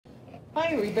Hi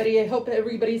everybody, I hope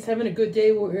everybody's having a good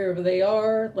day wherever they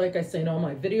are. Like I say in all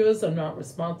my videos, I'm not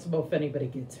responsible if anybody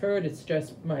gets hurt, it's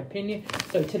just my opinion.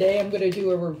 So today I'm going to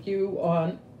do a review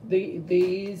on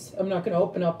these. I'm not going to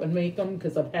open up and make them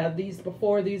because I've had these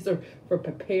before. These are for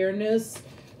preparedness.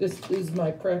 This is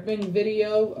my prepping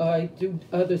video. I do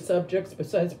other subjects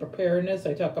besides preparedness.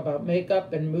 I talk about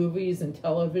makeup and movies and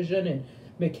television and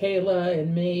Michaela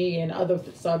and me and other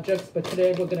subjects, but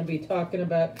today we're going to be talking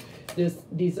about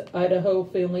these Idaho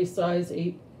family size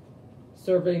 8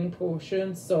 serving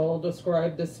portions. So I'll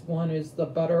describe this one as the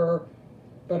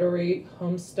buttery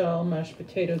homestyle mashed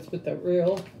potatoes with the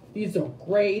real. These are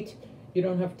great. You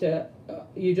don't have to,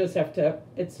 you just have to,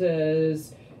 it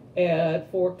says add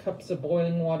 4 cups of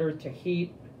boiling water to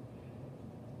heat.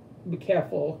 Be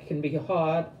careful, it can be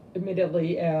hot.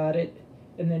 Immediately add it,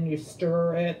 and then you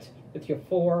stir it with your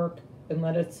fork and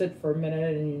let it sit for a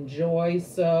minute and enjoy.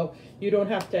 So you don't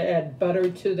have to add butter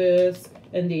to this,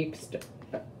 and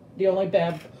the only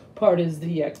bad part is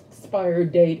the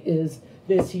expired date is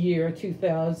this year,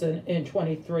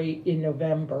 2023, in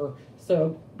November.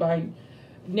 So by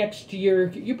next year,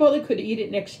 you probably could eat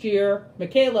it next year.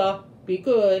 Michaela, be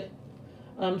good.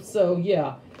 So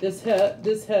yeah, this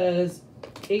has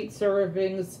 8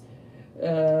 servings,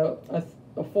 a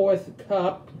 4th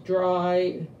cup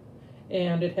dry,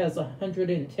 and it has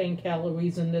 110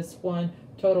 calories in this one.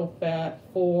 Total fat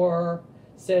 4,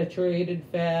 saturated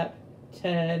fat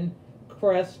 10,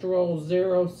 cholesterol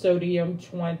 0, sodium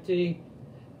 20,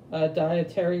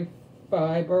 dietary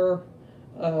fiber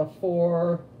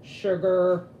 4,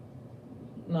 sugar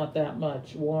not that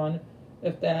much, 1,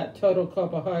 if that. Total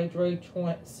carbohydrate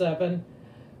 7.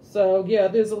 So yeah,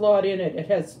 there's a lot in it. It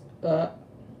has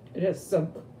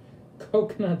some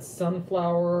coconut,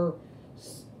 sunflower,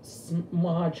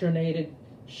 homogenated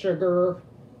sugar,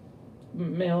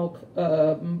 milk,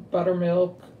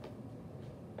 buttermilk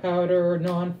powder,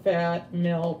 non-fat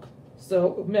milk.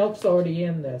 So milk's already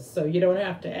in this, so you don't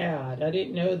have to add. I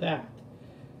didn't know that.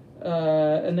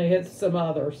 And they had some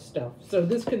other stuff. So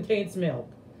this contains milk.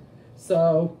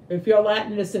 So if you're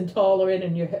lactose intolerant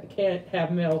and you can't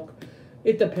have milk,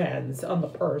 it depends on the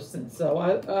person. So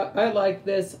I like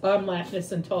this. I'm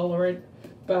lactose intolerant,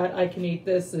 but I can eat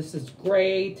this. This is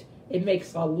great. It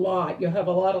makes a lot. You'll have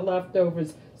a lot of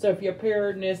leftovers. So if you're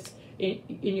preparedness and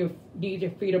you need to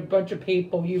feed a bunch of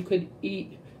people, you could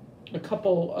eat a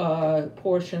couple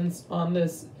portions on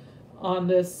this.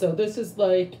 So this is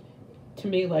like, to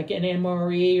me, like an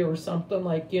MRE or something,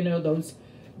 like, you know, those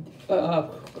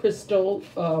crystal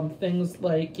things,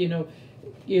 like, you know,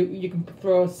 you can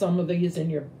throw some of these in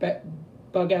your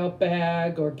bug out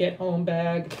bag or get home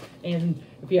bag, and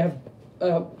if you have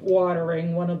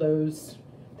watering, one of those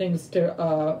things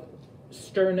to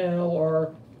sterno,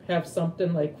 or have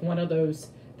something like one of those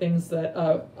things that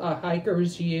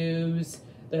hikers use,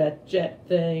 that jet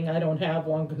thing. I don't have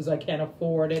one because I can't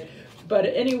afford it. But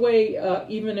anyway,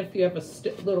 even if you have a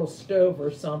little stove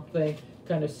or something,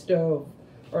 kind of stove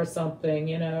or something,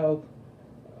 you know,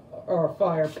 or a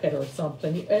fire pit or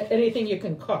something, anything you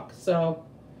can cook. So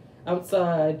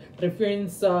outside, but if you're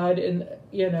inside and,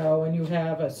 you know, and you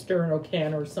have a sterno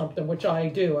can or something, which I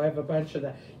do, I have a bunch of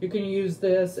that, you can use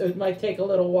this. It might take a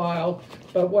little while,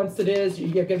 but once it is,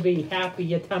 you're gonna be happy.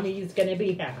 Your tummy is gonna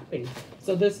be happy.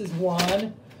 So this is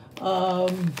one.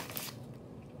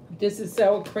 This is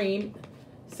sour cream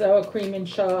and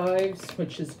chives,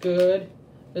 which is good.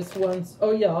 This one's,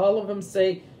 oh yeah, all of them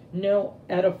say no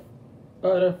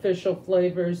artificial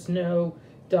flavors, no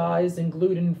dyes, and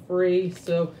gluten-free.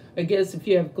 So I guess if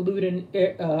you have gluten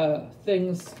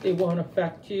things, it won't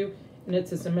affect you. And it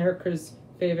says America's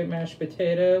favorite mashed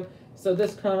potato. So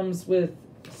this comes with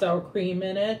sour cream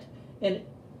in it. And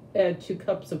add 2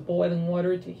 cups of boiling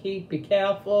water to heat. Be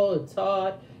careful, it's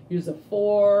hot. Use a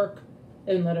fork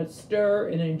and let it stir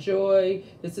and enjoy.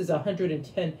 This is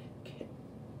 110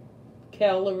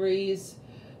 calories.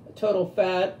 Total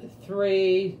fat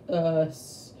 3,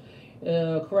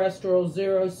 cholesterol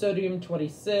 0, sodium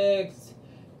 26,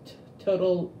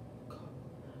 total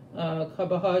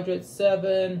carbohydrates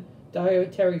 7,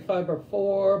 dietary fiber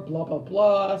 4, blah blah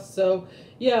blah. So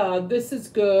yeah, this is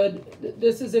good.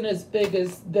 This isn't as big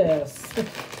as this.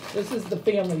 This is the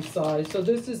family size. So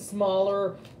this is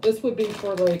smaller. This would be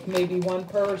for like maybe 1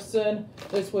 person.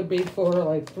 This would be for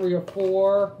like 3 or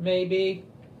 4 maybe,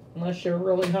 unless you're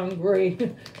really hungry.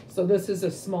 So this is a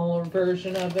smaller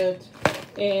version of it.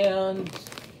 And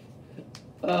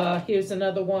here's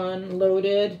another one,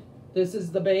 loaded. This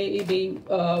is the baby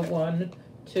one,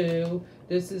 too.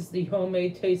 This is the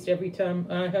homemade taste every time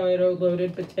Idaho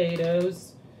loaded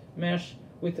potatoes, mashed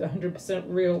with 100%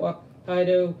 real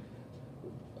Idaho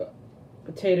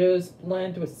Potatoes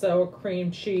blend with sour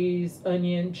cream, cheese,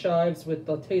 onion, chives with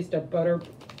the taste of butter.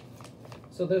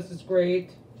 So this is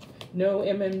great. No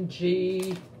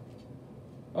MMG,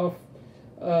 of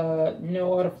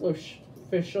no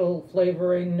artificial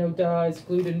flavoring, no dyes,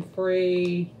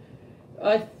 gluten-free.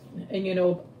 And you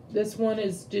know, this one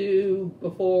is due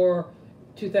before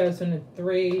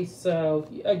 2003, so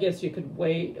I guess you could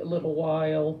wait a little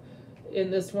while.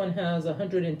 And this one has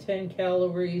 110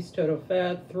 calories, total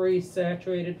fat 3,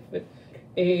 saturated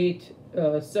 8,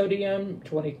 sodium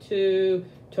 22,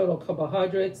 total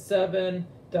carbohydrates 7,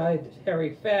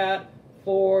 dietary fat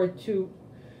 4, 2.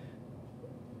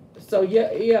 So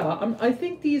yeah, I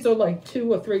think these are like $2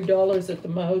 or $3 at the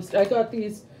most. I got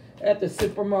these at the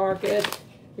supermarket.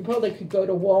 You probably could go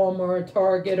to Walmart,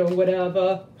 Target, or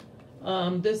whatever.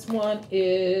 This one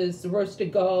is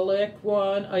roasted garlic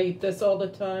one. I eat this all the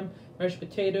time. Mashed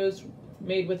potatoes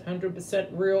made with 100%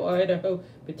 real Idaho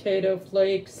potato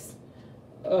flakes.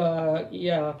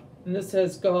 Yeah, and this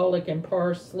has garlic and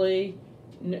parsley.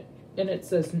 And it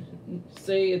says,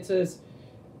 see, it says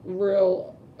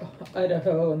real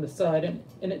Idaho on the side,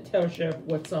 and it tells you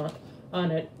what's on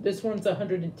it. This one's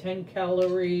 110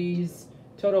 calories,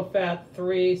 total fat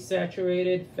 3,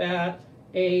 saturated fat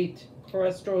 8,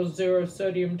 cholesterol 0,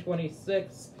 sodium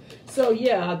 26. So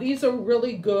yeah, these are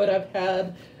really good. I've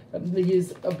had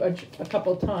these a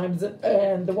couple times,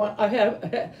 and the one I've had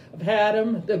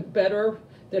them, they're better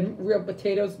than real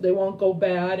potatoes. They won't go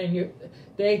bad, and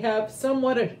they have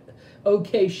somewhat a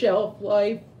okay shelf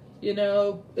life, you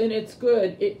know, and it's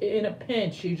good. In a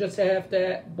pinch, you just have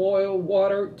to boil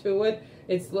water to it.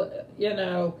 It's, you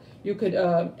know, you could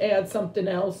add something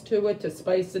else to it to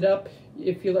spice it up.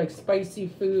 If you like spicy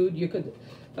food, you could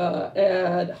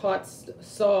add hot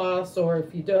sauce, or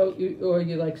if you don't, or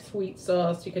you like sweet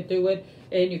sauce, you could do it.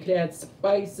 And you could add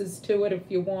spices to it if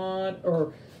you want,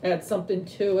 or add something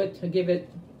to it to give it,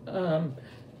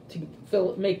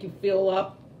 to make you fill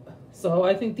up. So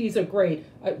I think these are great.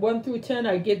 1 through 10,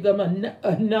 I give them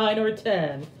a 9 or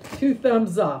 10. 2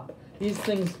 thumbs up. These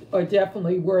things are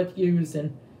definitely worth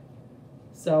using.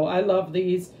 So I love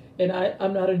these, and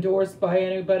I'm not endorsed by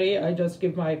anybody. I just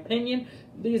give my opinion.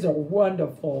 These are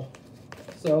wonderful.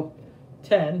 So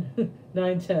 10,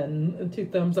 9, 10, 2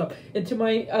 thumbs up. And to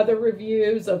my other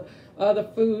reviews of other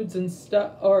foods and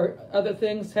stuff or other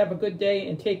things, have a good day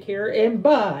and take care and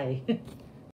bye.